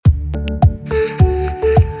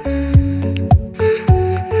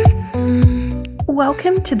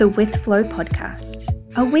Welcome to the With Flow podcast,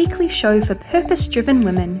 a weekly show for purpose-driven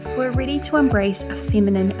women who are ready to embrace a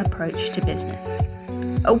feminine approach to business.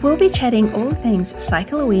 We'll be chatting all things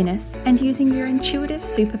cycle awareness and using your intuitive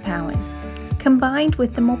superpowers, combined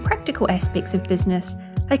with the more practical aspects of business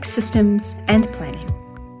like systems and planning.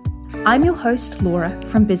 I'm your host, Laura,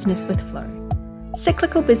 from Business with Flow,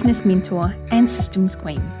 cyclical business mentor and systems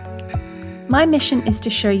queen. My mission is to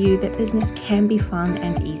show you that business can be fun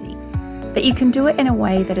and easy, that you can do it in a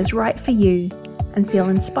way that is right for you and feel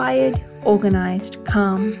inspired, organized,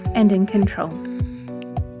 calm, and in control.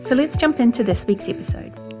 So let's jump into this week's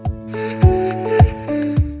episode.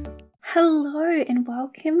 Hello and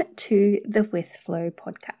welcome to the With Flow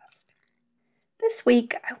podcast. This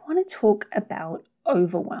week, I want to talk about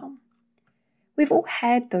overwhelm. We've all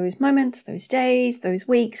had those moments, those days, those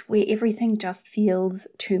weeks where everything just feels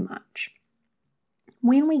too much.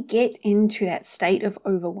 When we get into that state of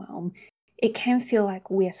overwhelm, it can feel like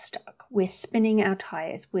we're stuck. We're spinning our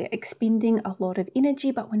tires. We're expending a lot of energy,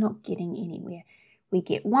 but we're not getting anywhere. We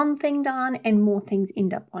get one thing done and more things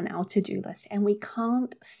end up on our to-do list, and we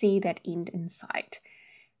can't see that end in sight.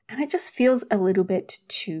 And it just feels a little bit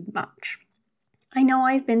too much. I know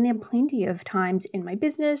I've been there plenty of times in my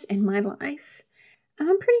business, in my life, and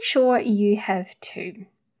I'm pretty sure you have too.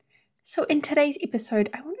 So in today's episode,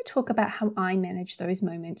 I want to talk about how I manage those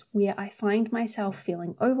moments where I find myself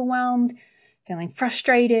feeling overwhelmed, feeling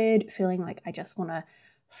frustrated, feeling like I just want to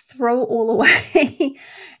throw it all away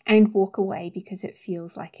and walk away because it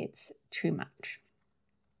feels like it's too much.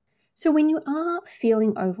 So when you are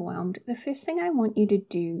feeling overwhelmed, the first thing I want you to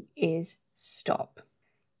do is stop.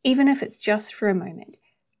 Even if it's just for a moment.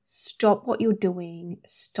 Stop what you're doing,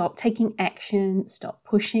 stop taking action, stop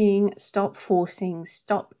pushing, stop forcing,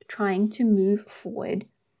 stop trying to move forward.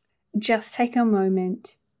 Just take a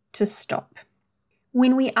moment to stop.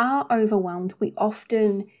 When we are overwhelmed, we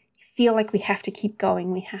often feel like we have to keep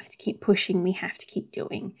going, we have to keep pushing, we have to keep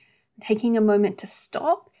doing. Taking a moment to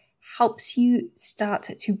stop helps you start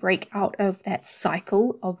to break out of that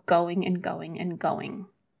cycle of going and going and going.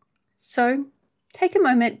 So take a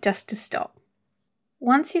moment just to stop.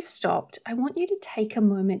 Once you've stopped, I want you to take a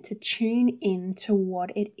moment to tune in to what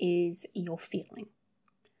it is you're feeling.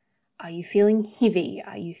 Are you feeling heavy?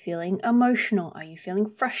 Are you feeling emotional? Are you feeling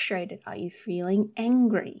frustrated? Are you feeling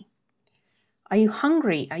angry? Are you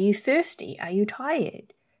hungry? Are you thirsty? Are you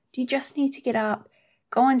tired? Do you just need to get up,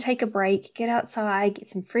 go and take a break, get outside, get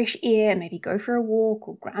some fresh air, maybe go for a walk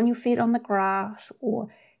or ground your feet on the grass or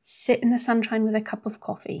sit in the sunshine with a cup of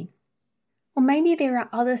coffee? Or maybe there are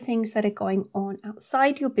other things that are going on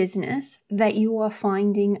outside your business that you are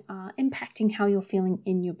finding are impacting how you're feeling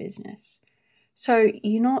in your business. So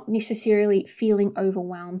you're not necessarily feeling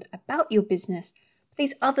overwhelmed about your business, but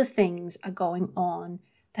these other things are going on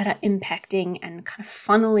that are impacting and kind of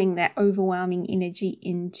funneling that overwhelming energy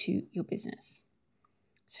into your business.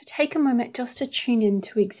 So take a moment just to tune in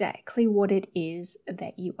to exactly what it is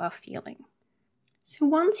that you are feeling. So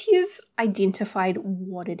once you've identified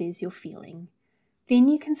what it is you're feeling, then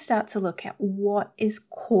you can start to look at what is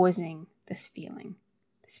causing this feeling.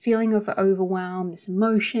 This feeling of overwhelm, this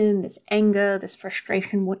emotion, this anger, this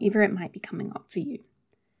frustration, whatever it might be coming up for you.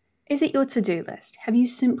 Is it your to-do list? Have you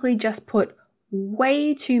simply just put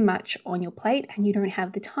way too much on your plate and you don't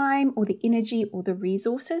have the time or the energy or the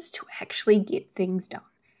resources to actually get things done?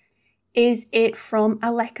 Is it from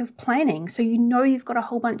a lack of planning? So you know you've got a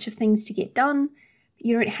whole bunch of things to get done.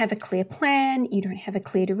 You don't have a clear plan, you don't have a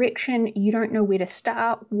clear direction, you don't know where to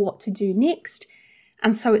start, what to do next,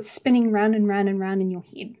 and so it's spinning round and round and round in your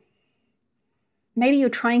head. Maybe you're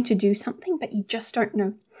trying to do something, but you just don't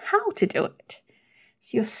know how to do it.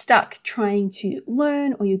 So you're stuck trying to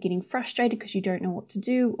learn, or you're getting frustrated because you don't know what to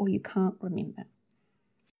do, or you can't remember.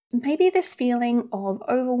 Maybe this feeling of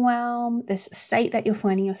overwhelm, this state that you're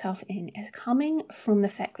finding yourself in, is coming from the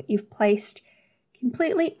fact that you've placed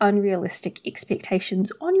completely unrealistic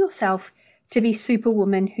expectations on yourself to be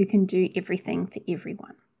superwoman who can do everything for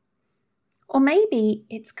everyone. Or maybe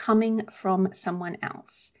it's coming from someone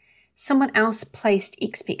else. Someone else placed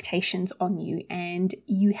expectations on you and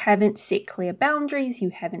you haven't set clear boundaries,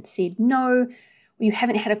 you haven't said no, or you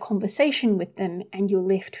haven't had a conversation with them and you're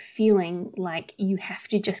left feeling like you have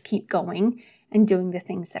to just keep going and doing the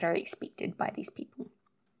things that are expected by these people.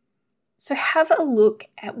 So have a look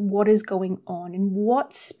at what is going on and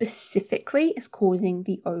what specifically is causing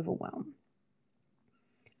the overwhelm.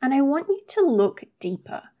 And I want you to look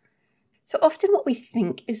deeper. So often what we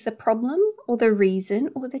think is the problem or the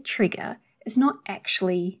reason or the trigger is not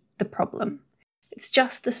actually the problem. It's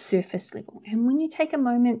just the surface level. And when you take a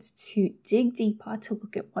moment to dig deeper, to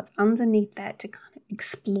look at what's underneath that, to kind of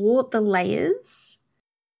explore the layers,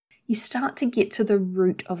 you start to get to the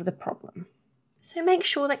root of the problem. So make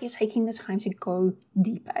sure that you're taking the time to go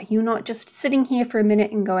deeper. You're not just sitting here for a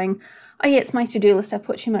minute and going, oh yeah, it's my to-do list. I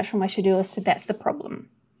put too much on my to-do list, so that's the problem.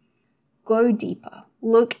 Go deeper.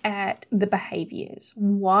 Look at the behaviors,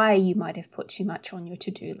 why you might have put too much on your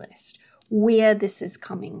to-do list, where this is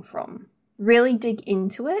coming from. Really dig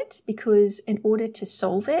into it, because in order to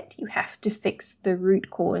solve it, you have to fix the root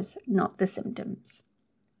cause, not the symptoms.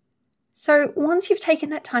 So once you've taken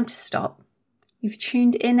that time to stop, you've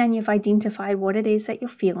tuned in and you've identified what it is that you're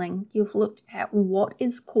feeling, you've looked at what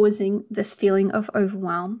is causing this feeling of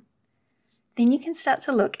overwhelm, then you can start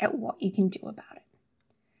to look at what you can do about it.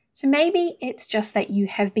 So maybe it's just that you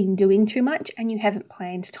have been doing too much and you haven't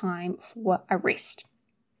planned time for a rest.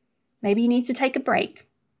 Maybe you need to take a break,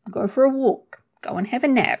 go for a walk, go and have a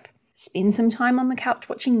nap, spend some time on the couch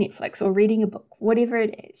watching Netflix or reading a book, whatever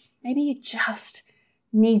it is. Maybe you just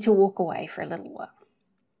need to walk away for a little while.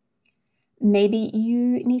 Maybe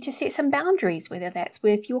you need to set some boundaries, whether that's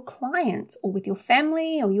with your clients or with your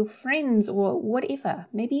family or your friends or whatever.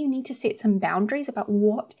 Maybe you need to set some boundaries about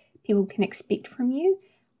what people can expect from you,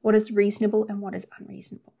 what is reasonable and what is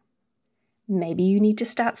unreasonable. Maybe you need to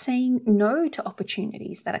start saying no to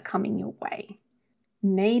opportunities that are coming your way.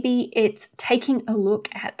 Maybe it's taking a look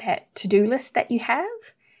at that to-do list that you have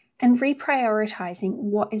and reprioritizing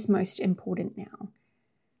what is most important now.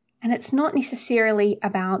 And it's not necessarily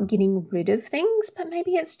about getting rid of things, but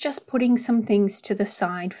maybe it's just putting some things to the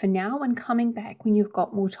side for now and coming back when you've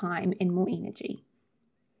got more time and more energy.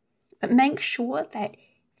 But make sure that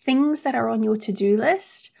things that are on your to-do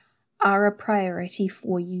list are a priority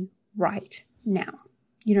for you right now.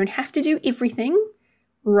 You don't have to do everything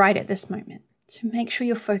right at this moment. So make sure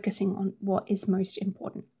you're focusing on what is most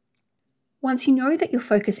important. Once you know that you're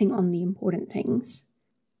focusing on the important things,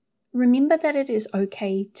 remember that it is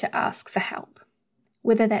okay to ask for help,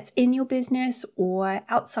 whether that's in your business or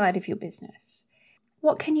outside of your business.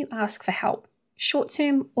 What can you ask for help, short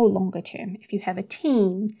term or longer term? If you have a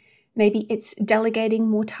team, maybe it's delegating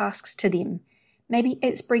more tasks to them. Maybe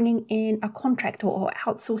it's bringing in a contractor or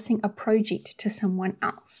outsourcing a project to someone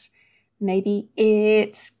else. Maybe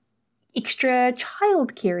it's extra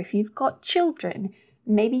childcare if you've got children.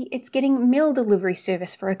 Maybe it's getting meal delivery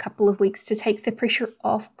service for a couple of weeks to take the pressure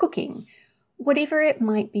off cooking. Whatever it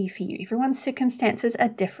might be for you. Everyone's circumstances are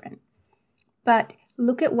different. But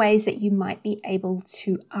look at ways that you might be able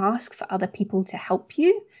to ask for other people to help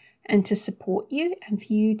you and to support you, and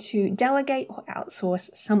for you to delegate or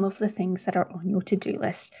outsource some of the things that are on your to-do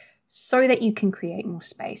list so that you can create more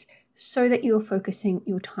space, so that you're focusing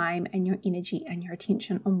your time and your energy and your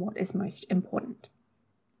attention on what is most important.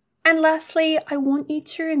 And lastly, I want you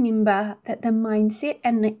to remember that the mindset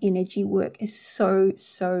and the energy work is so,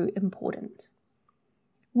 so important.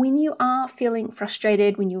 When you are feeling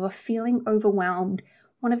frustrated, when you are feeling overwhelmed,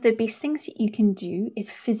 one of the best things that you can do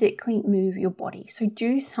is physically move your body. So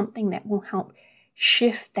do something that will help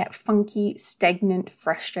shift that funky, stagnant,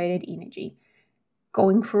 frustrated energy.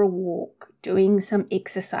 Going for a walk, doing some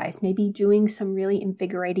exercise, maybe doing some really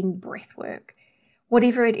invigorating breath work.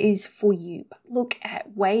 Whatever it is for you, but look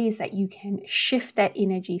at ways that you can shift that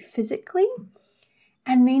energy physically,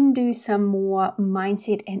 and then do some more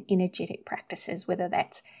mindset and energetic practices, whether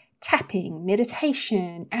that's tapping,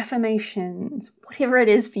 meditation, affirmations, whatever it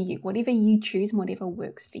is for you, whatever you choose, whatever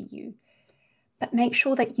works for you. But make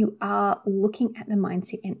sure that you are looking at the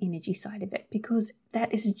mindset and energy side of it, because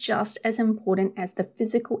that is just as important as the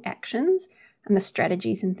physical actions and the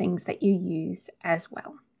strategies and things that you use as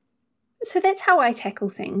well. So that's how I tackle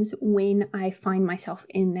things when I find myself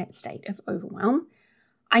in that state of overwhelm.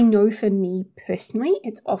 I know for me personally,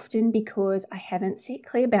 it's often because I haven't set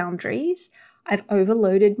clear boundaries. I've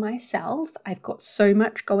overloaded myself. I've got so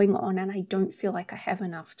much going on and I don't feel like I have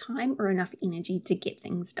enough time or enough energy to get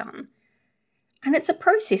things done. And it's a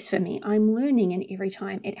process for me. I'm learning, and every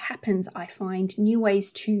time it happens, I find new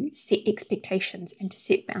ways to set expectations and to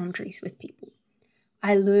set boundaries with people.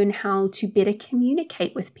 I learn how to better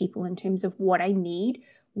communicate with people in terms of what I need,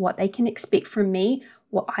 what they can expect from me,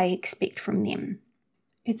 what I expect from them.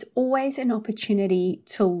 It's always an opportunity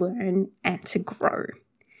to learn and to grow.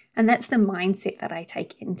 And that's the mindset that I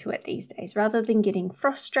take into it these days. Rather than getting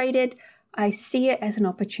frustrated, I see it as an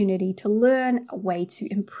opportunity to learn, a way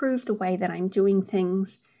to improve the way that I'm doing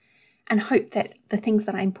things, and hope that the things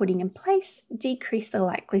that I'm putting in place decrease the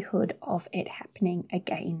likelihood of it happening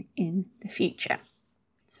again in the future.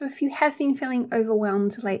 So if you have been feeling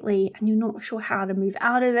overwhelmed lately and you're not sure how to move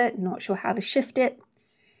out of it, not sure how to shift it,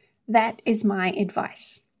 that is my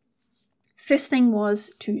advice. First thing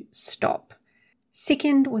was to stop.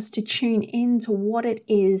 Second was to tune in to what it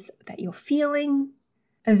is that you're feeling.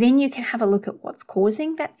 Then you can have a look at what's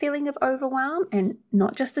causing that feeling of overwhelm, and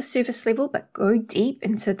not just the surface level, but go deep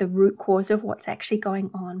into the root cause of what's actually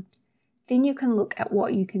going on. Then you can look at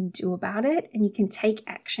what you can do about it, and you can take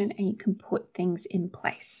action and you can put things in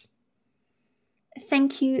place.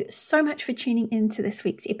 Thank you so much for tuning in to this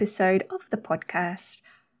week's episode of the podcast.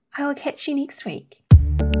 I will catch you next week.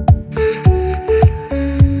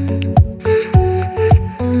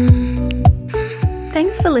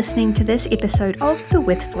 Thanks for listening to this episode of the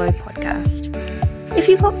With Flow podcast. If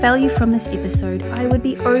you got value from this episode, I would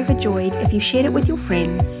be overjoyed if you shared it with your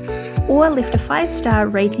friends or left a 5-star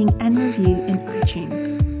rating and review in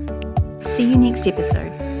iTunes. See you next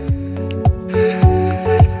episode.